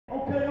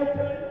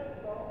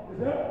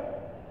Is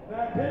up?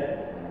 Not dead?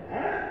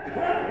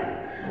 Huh?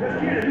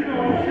 Let's get it, you know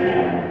what I'm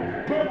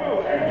saying?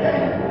 Purple, hey,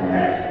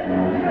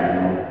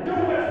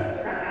 Dumas.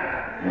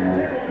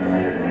 Take on the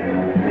city, nigga.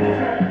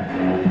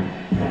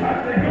 I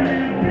think I'm in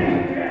the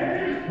beat.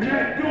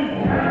 Not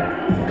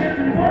Dumas.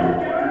 Getting work.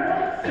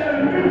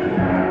 Selling music.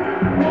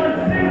 One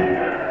city.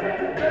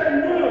 Better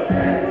look.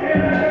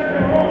 And I got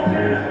the whole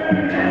city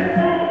spinning this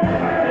song.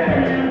 I think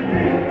I'm in the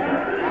beat.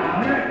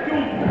 Not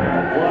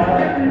Dumas.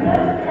 Getting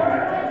work.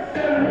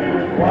 Selling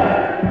music.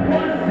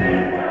 One city.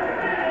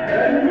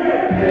 Better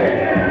look. And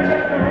I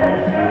got the whole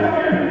city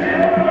spinning this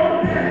song.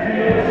 You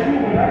know it's true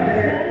when I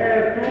can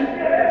pass through.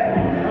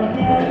 I'm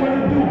doing what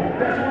I do.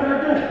 That's what I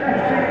do. You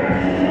say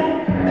it's true.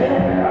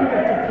 I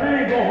let the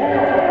plane go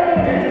hard.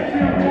 Can't you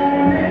see I'm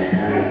going in?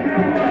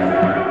 Little my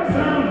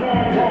son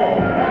going hard.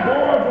 My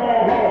boy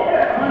going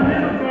hard. My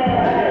nigga going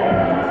hard.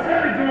 My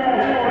city going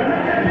hard.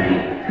 Look at me.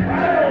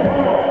 I go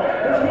hard.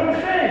 That's what I'm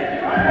saying.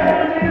 I got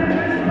all these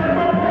bitches like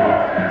my boy.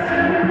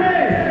 Send me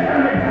man. I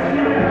make this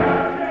shit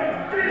hot.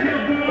 Feel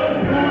good.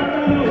 Going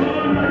through the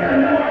hood like I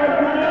know I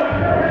grew up.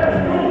 That's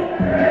cool.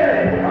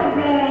 Yeah, I'm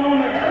blowing on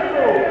the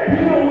echo.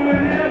 You know what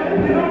it is.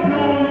 Then I'm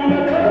blowing on the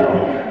echo.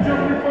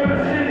 Jumping for the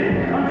city.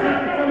 I'm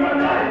jumping for my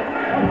life.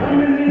 I'm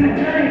coming in the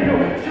game, yo.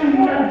 Shoot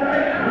no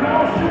dice. No,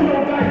 shoot no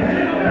dice,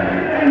 nigga.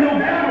 Ain't no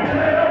down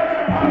player.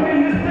 I'm in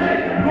this thing.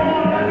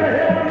 Going like a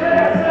hell of a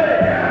last say.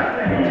 I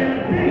think I'm in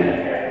the beat.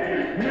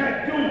 Not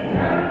doing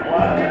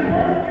what? Get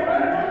work.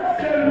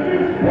 Selling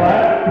music.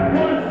 What?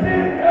 One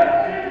city.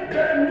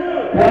 Baton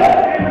Rouge. What?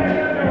 And I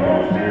got the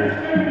whole city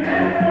screaming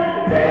this song.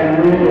 Baton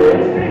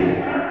Rouge.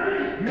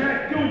 Not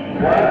doing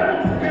what?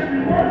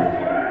 Getting work.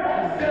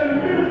 Selling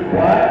music.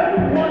 What?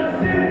 One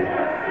city.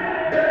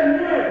 Baton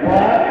Rouge.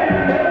 What? And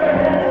I got the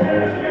whole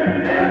city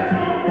screaming this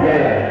song.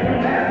 Yeah.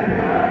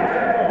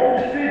 The whole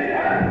city.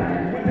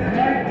 With this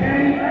nice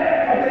game,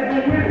 I think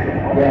I'm with it.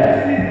 Yeah.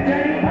 See the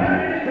game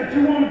that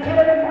you want to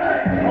play?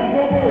 I'm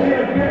Bobo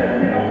here, get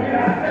it, you know what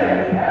I say.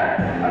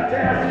 I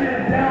tear shit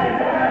down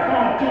when I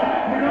come through.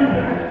 When I'm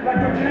living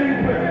like a game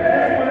with it.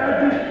 That's what I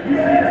do. You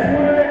see the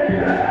swag?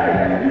 That's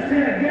right. You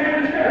see the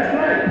game? That's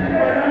right.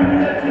 But I'm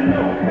gonna let you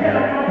know. Get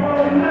up my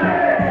phone now.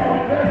 I'm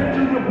passing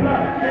through the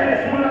block.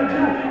 That's what I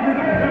do.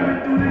 Nigga coming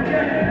through the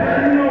gate.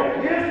 And you know,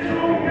 it's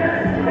true.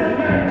 It's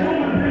not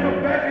true. Nigga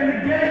back in the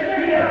game.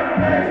 He had a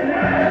match.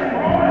 Nigga had some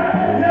hard.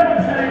 Never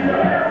change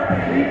up.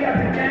 He got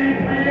the game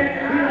plan.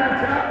 He on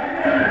top.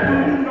 Coming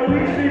through. You know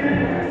he see it.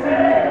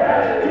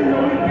 You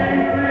know he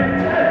game plan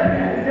tight.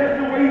 And that's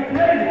the way he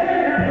plays it.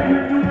 And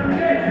coming through the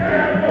gate.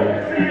 Gotta go.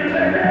 See you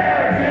later.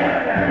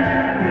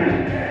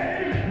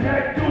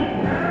 Not doing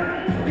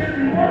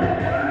getting work.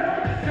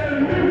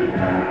 Selling music.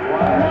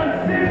 One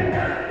city.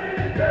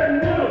 Baton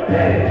Rouge.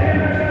 And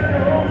I got the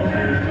whole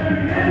city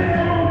screaming this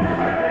song.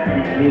 I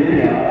think I'm in the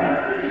beat.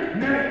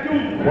 Not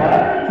doing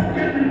what?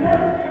 Getting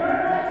work.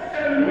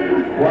 Selling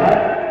music. What?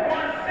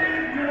 One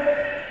city.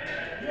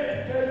 Yeah,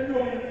 Baton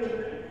Rouge.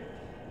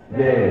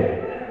 Yeah.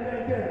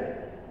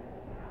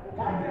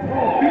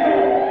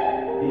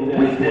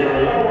 We still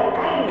our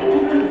own.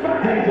 225.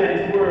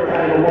 DJ Swerve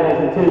had the walls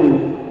and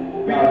twos.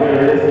 Y'all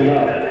better listen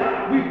up.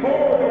 We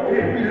bored up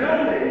here. We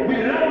loaded. We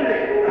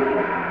loaded.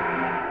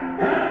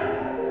 Huh?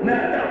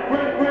 Now that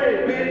front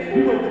grade, bitch.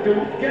 You know what to do.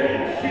 Gang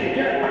shit.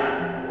 Gang, huh?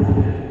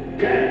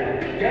 Gang.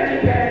 Gang,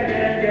 gang,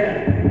 gang, gang.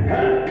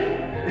 Huh?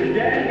 It's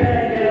gang,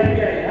 gang, gang,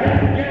 gang. Huh?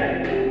 Gang.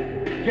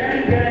 Gang,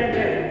 gang,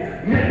 gang.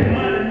 Make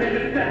money,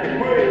 nigga. Stack the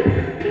bread.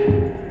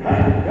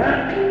 Huh?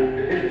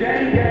 It's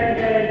gang, gang,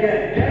 gang,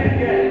 gang. Gang,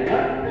 gang.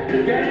 Huh?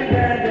 It's gang,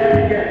 gang,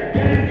 gang, gang.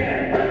 Gang,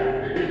 gang. Huh?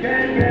 It's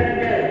gang, gang,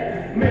 gang.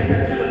 Make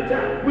that to the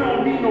top. We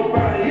don't need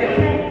nobody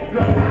else.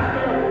 Look,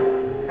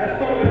 I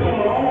started on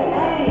my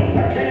own. I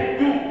can't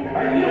do. I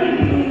don't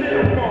use a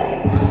cell phone.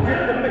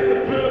 Just to make the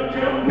plug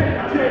jump, make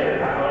the trigger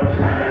holler. I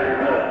got a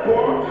blood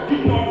boy. You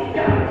know I'm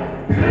scouting.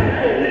 I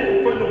ain't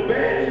looking for no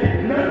bad shit.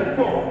 Nothing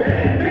for a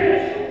bad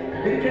bitch.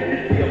 And can you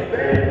see a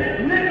bad bitch?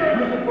 Nigga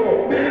looking for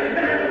a bad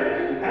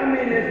bitch. I'm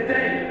in this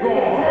thing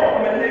going hard,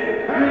 my nigga.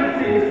 I ain't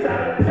see you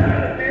side to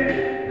side.